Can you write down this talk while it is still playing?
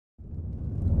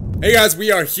Hey guys,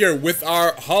 we are here with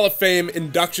our Hall of Fame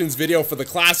inductions video for the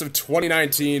class of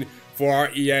 2019 for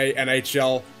our EA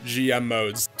NHL GM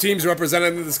modes. Teams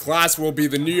represented in this class will be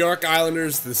the New York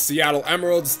Islanders, the Seattle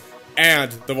Emeralds,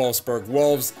 and the Wolfsburg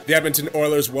Wolves. The Edmonton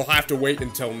Oilers will have to wait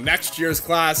until next year's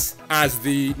class, as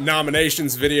the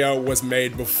nominations video was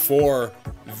made before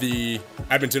the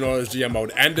Edmonton Oilers GM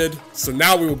mode ended. So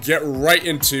now we will get right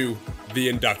into the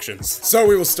inductions. So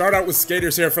we will start out with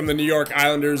skaters here from the New York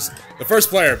Islanders. The first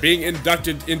player being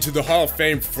inducted into the Hall of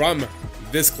Fame from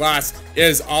this class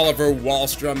is Oliver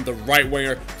Wahlstrom, the right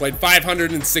winger. Played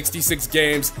 566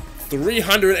 games,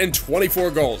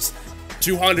 324 goals,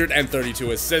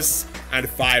 232 assists, and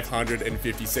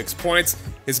 556 points.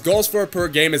 His goals for per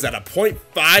game is at a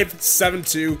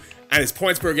 .572, and his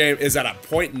points per game is at a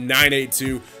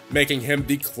 .982, making him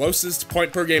the closest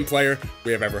point per game player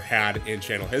we have ever had in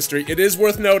channel history. It is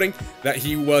worth noting that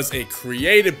he was a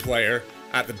created player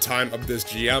at the time of this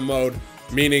GM mode,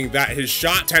 meaning that his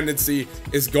shot tendency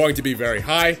is going to be very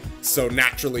high, so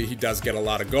naturally he does get a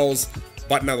lot of goals,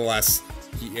 but nonetheless,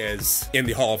 he is in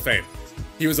the Hall of Fame.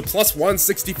 He was a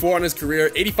 +164 on his career,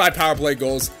 85 power play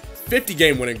goals, 50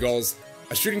 game-winning goals,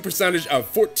 a shooting percentage of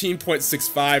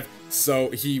 14.65,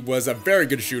 so he was a very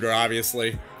good shooter,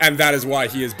 obviously, and that is why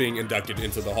he is being inducted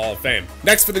into the Hall of Fame.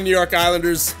 Next for the New York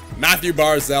Islanders, Matthew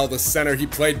Barzal, the center. He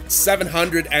played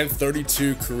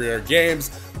 732 career games,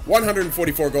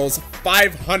 144 goals,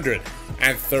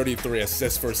 533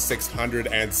 assists for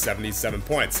 677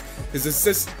 points. His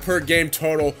assists per game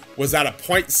total was at a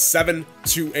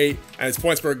 .728, and his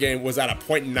points per game was at a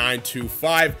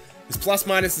 .925. His plus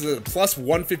minus is at a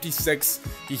 +156.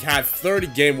 He had 30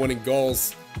 game-winning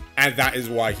goals, and that is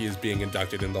why he is being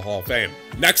inducted in the Hall of Fame.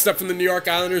 Next up from the New York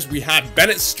Islanders, we have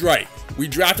Bennett Strite. We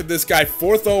drafted this guy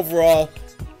 4th overall,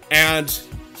 and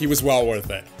he was well worth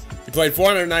it. He played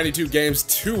 492 games,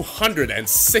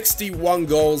 261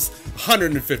 goals,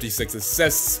 156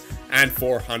 assists, and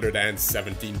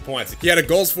 417 points. He had a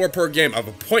goals for per game of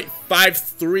a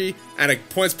 .53 and a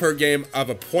points per game of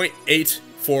a .848.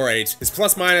 His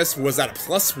plus minus was at a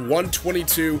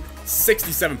 +122,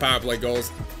 67 power play goals,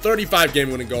 35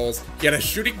 game-winning goals. He had a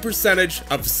shooting percentage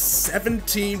of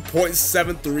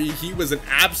 17.73. He was an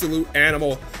absolute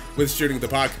animal with shooting the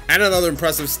puck. And another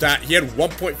impressive stat, he had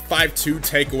 1.52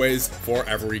 takeaways for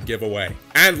every giveaway.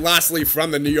 And lastly, from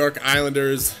the New York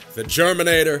Islanders, the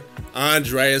Germinator,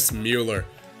 Andreas Mueller.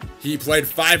 He played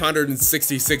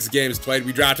 566 games played.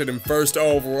 We drafted him 1st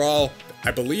overall, I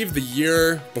believe the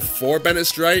year before Bennett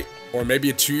Strite, or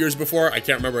maybe 2 years before, I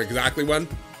can't remember exactly when.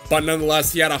 But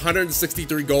nonetheless, he had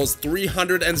 163 goals,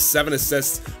 307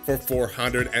 assists for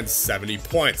 470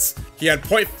 points. He had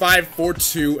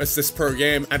 .542 assists per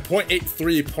game and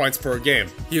 .83 points per game.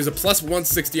 He was a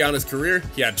 +160 on his career.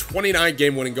 He had 29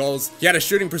 game-winning goals. He had a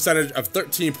shooting percentage of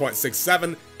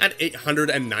 13.67 and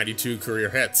 892 career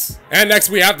hits. And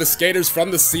next we have the skaters from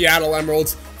the Seattle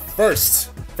Emeralds. First,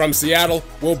 from Seattle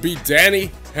will be Danny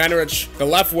Henrich, the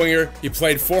left winger. He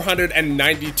played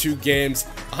 492 games,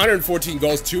 114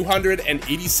 goals,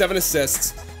 287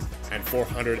 assists, and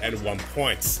 401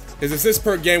 points. His assists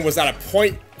per game was at a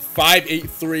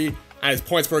 .583, and his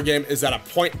points per game is at a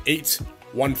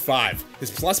 .815. His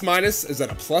plus minus is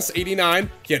at a +89.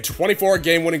 He had 24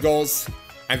 game-winning goals,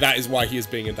 and that is why he is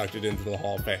being inducted into the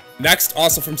Hall of Fame. Next,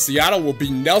 also from Seattle, will be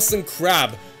Nelson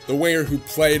Crabb, the winger who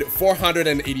played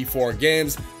 484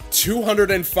 games,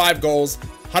 205 goals,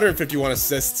 151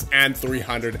 assists, and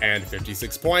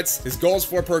 356 points. His goals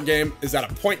for per game is at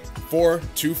a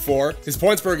 .424. His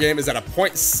points per game is at a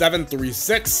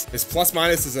 .736. His plus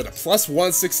minus is at a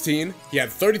 +116. He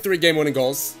had 33 game-winning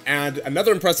goals. And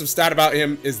another impressive stat about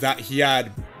him is that he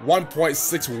had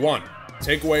 1.61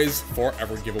 takeaways for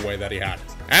every giveaway that he had.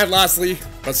 And lastly,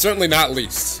 but certainly not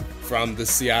least, from the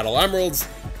Seattle Emeralds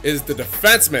is the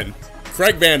defenseman,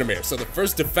 Craig Vandermeer. So the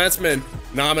first defenseman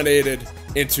nominated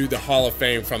into the Hall of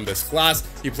Fame from this class.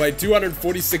 He played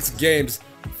 246 games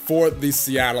for the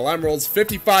Seattle Emeralds,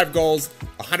 55 goals,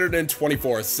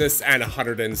 124 assists, and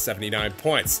 179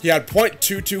 points. He had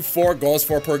 .224 goals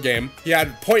for per game. He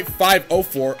had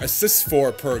 .504 assists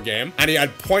for per game, and he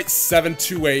had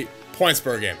 .728 points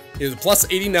per game. He was a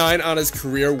 +89 on his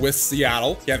career with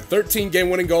Seattle. He had 13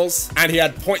 game-winning goals, and he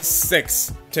had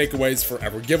 .6 takeaways for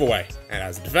every giveaway. And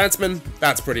as a defenseman,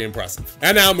 that's pretty impressive.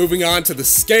 And now moving on to the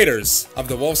skaters of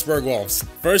the Wolfsburg Wolves.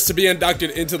 First to be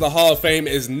inducted into the Hall of Fame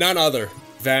is none other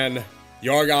than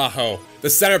Jorg Aho.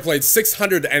 The center played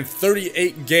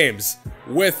 638 games,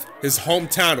 with his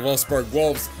hometown of Wolfsburg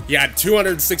Wolves. He had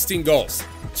 216 goals,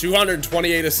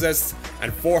 228 assists,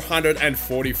 and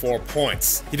 444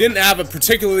 points. He didn't have a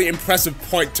particularly impressive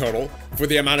point total for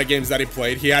the amount of games that he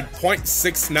played. He had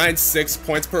 .696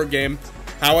 points per game.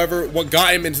 However, what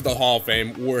got him into the Hall of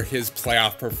Fame were his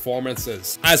playoff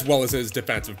performances, as well as his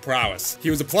defensive prowess.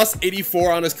 He was a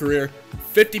 +84 on his career,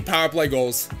 50 power play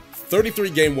goals,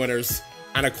 33 game winners,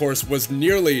 and of course was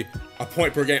nearly a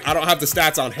point per game. I don't have the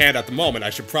stats on hand at the moment. I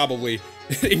should probably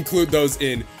include those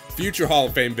in future Hall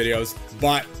of Fame videos,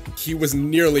 but he was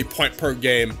nearly point per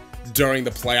game during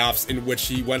the playoffs, in which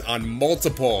he went on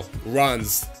multiple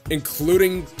runs,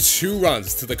 including 2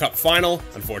 runs to the Cup final.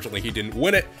 Unfortunately, he didn't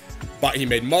win it, but he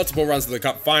made multiple runs to the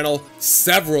Cup final,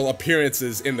 several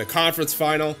appearances in the conference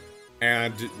final,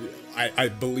 and I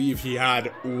believe he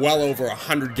had well over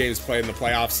 100 games played in the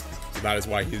playoffs, so that is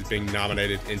why he's being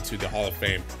nominated into the Hall of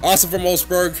Fame. Also from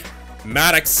Wolfsburg,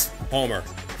 Maddox Homer.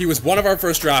 He was one of our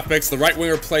first draft picks. The right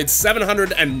winger played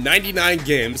 799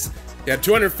 games. He had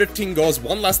 215 goals,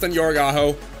 1 less than Jorg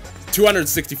Aho,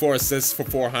 264 assists for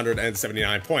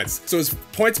 479 points. So his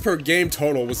points per game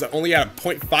total was only at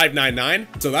 .599,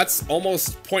 so that's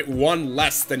almost 0.1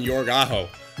 less than Jorg Aho.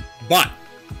 But,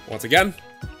 once again,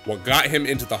 what got him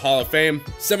into the Hall of Fame,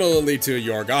 similarly to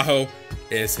Jorg Aho,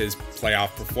 is his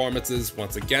playoff performances.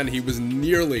 Once again, he was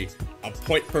nearly a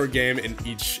point per game in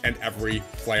each and every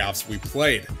playoffs we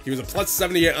played. He was a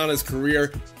 +78 on his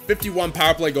career, 51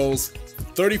 power play goals,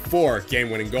 34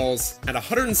 game-winning goals, and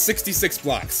 166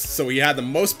 blocks. So he had the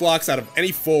most blocks out of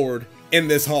any forward in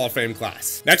this Hall of Fame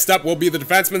class. Next up will be the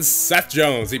defenseman Seth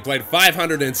Jones. He played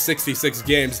 566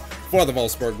 games for the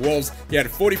Wolfsburg Wolves. He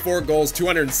had 44 goals,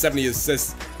 270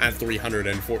 assists, and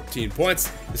 314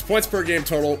 points. His points per game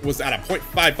total was at a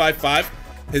 .555.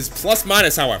 His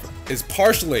plus-minus, however, is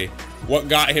partially what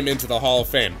got him into the Hall of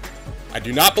Fame. I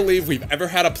do not believe we've ever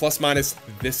had a plus-minus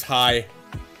this high,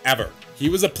 ever. He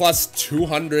was a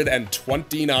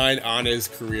 +229 on his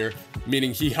career,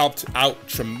 meaning he helped out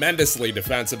tremendously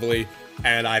defensively,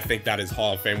 and I think that is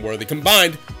Hall of Fame worthy,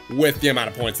 combined with the amount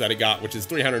of points that he got, which is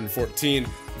 314.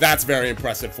 That's very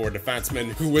impressive for a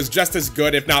defenseman who was just as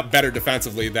good, if not better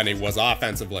defensively than he was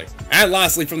offensively. And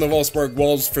lastly, from the Wolfsburg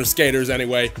Wolves, for skaters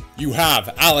anyway, you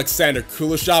have Alexander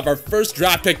Kuleshov, our first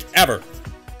draft pick ever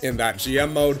in that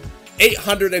GM mode.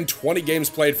 820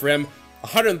 games played for him,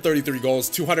 133 goals,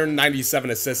 297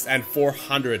 assists, and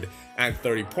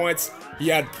 430 points. He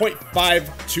had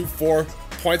 .524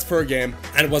 points per game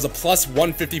and was a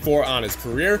 +154 on his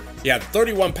career. He had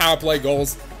 31 power play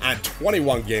goals and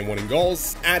 21 game-winning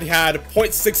goals, and he had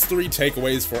 .63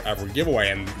 takeaways for every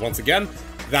giveaway. And once again,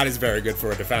 that is very good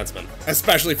for a defenseman,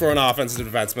 especially for an offensive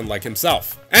defenseman like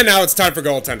himself. And now it's time for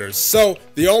goaltenders. So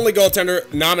the only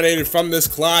goaltender nominated from this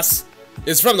class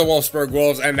is from the Wolfsburg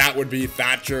Wolves, and that would be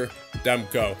Thatcher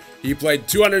Demko. He played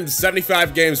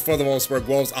 275 games for the Wolfsburg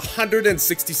Wolves,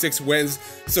 166 wins,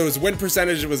 so his win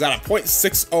percentage was at a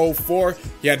 .604.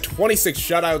 He had 26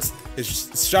 shutouts. His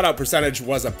shutout percentage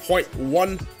was a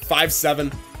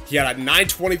 .157. He had a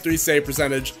 .923 save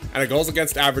percentage and a goals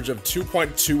against average of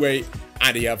 2.28,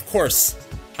 and he, of course,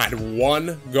 had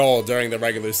 1 goal during the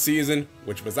regular season,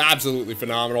 which was absolutely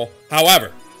phenomenal.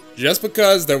 However, just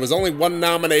because there was only 1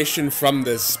 nomination from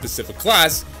this specific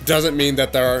class doesn't mean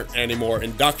that there aren't any more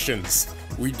inductions.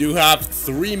 We do have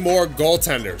 3 more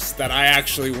goaltenders that I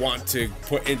actually want to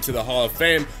put into the Hall of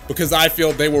Fame because I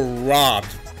feel they were robbed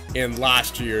in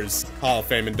last year's Hall of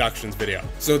Fame inductions video.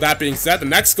 So that being said, the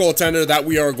next goaltender that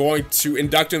we are going to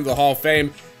induct into the Hall of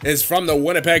Fame is from the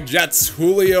Winnipeg Jets,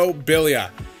 Julio Bilia.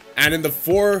 And in the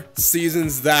 4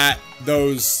 seasons that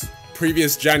those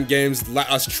previous gen games let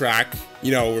us track,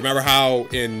 you know, remember how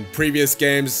in previous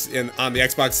games on the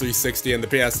Xbox 360 and the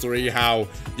PS3, how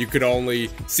you could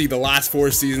only see the last 4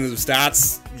 seasons of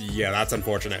stats? Yeah, that's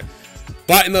unfortunate.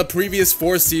 But in the previous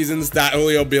 4 seasons that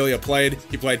Julio Bilia played,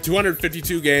 he played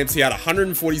 252 games, he had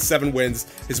 147 wins,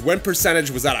 his win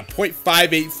percentage was at a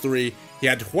 .583, he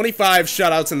had 25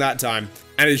 shutouts in that time,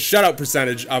 and his shutout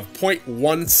percentage of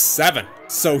 .17.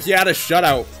 So he had a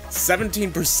shutout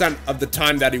 17% of the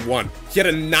time that he won. He had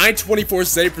a .924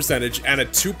 save percentage and a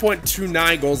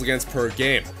 2.29 goals against per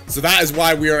game. So that is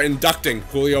why we are inducting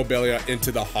Julio Bilia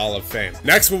into the Hall of Fame.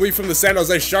 Next will be from the San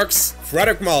Jose Sharks,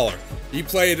 Frederick Mahler. He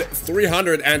played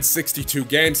 362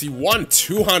 games. He won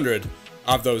 200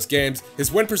 of those games.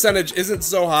 His win percentage isn't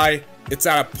so high. It's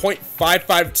at a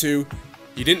 .552.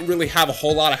 He didn't really have a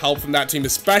whole lot of help from that team,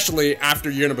 especially after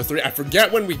year number 3. I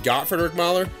forget when we got Frederick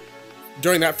Mahler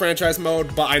during that franchise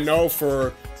mode, but I know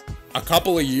for a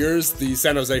couple of years, the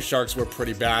San Jose Sharks were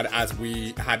pretty bad, as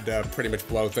we had to pretty much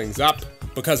blow things up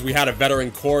because we had a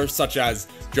veteran core such as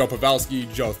Joe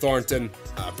Pavelski, Joe Thornton,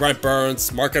 Brent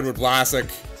Burns, Mark-Edward Vlasic.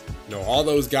 You know, all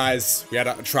those guys, we had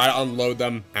to try to unload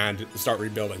them and start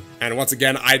rebuilding. And once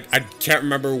again, I can't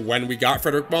remember when we got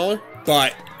Frederick Mahler,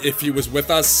 but if he was with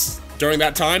us during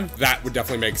that time, that would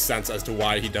definitely make sense as to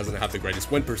why he doesn't have the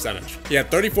greatest win percentage. He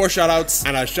had 34 shutouts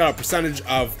and a shutout percentage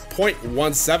of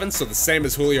 .17, so the same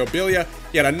as Julio Bilia.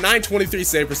 He had a .923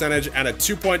 save percentage and a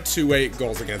 2.28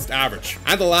 goals against average.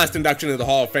 And the last induction into the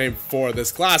Hall of Fame for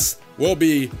this class will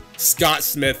be Scott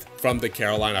Smith from the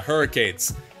Carolina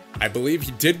Hurricanes. I believe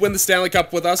he did win the Stanley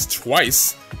Cup with us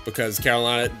twice, because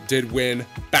Carolina did win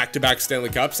back-to-back Stanley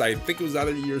Cups. I think it was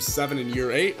either year 7 and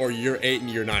year 8 or year 8 and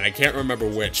year 9. I can't remember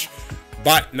which.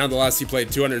 But nonetheless, he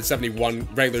played 271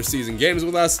 regular season games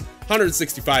with us,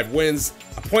 165 wins,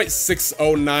 a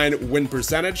 .609 win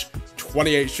percentage,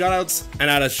 28 shutouts,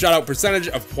 and had a shutout percentage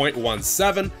of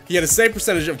 .17. He had a save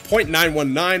percentage of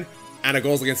 .919 and a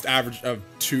goals against average of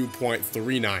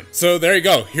 2.39. So there you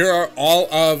go. Here are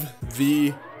all of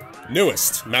the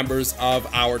newest members of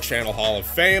our channel Hall of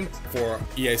Fame for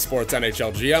EA Sports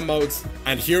NHL GM modes.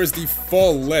 And here's the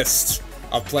full list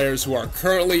of players who are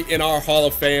currently in our Hall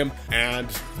of Fame, and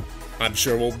I'm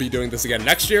sure we'll be doing this again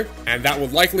next year. And that will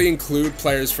likely include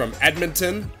players from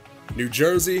Edmonton, New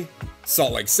Jersey,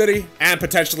 Salt Lake City, and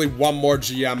potentially one more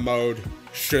GM mode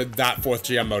should that 4th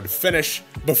GM mode finish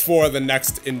before the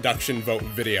next induction vote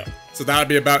video. So that would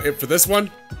be about it for this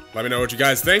one. Let me know what you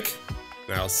guys think,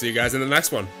 and I'll see you guys in the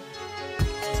next one.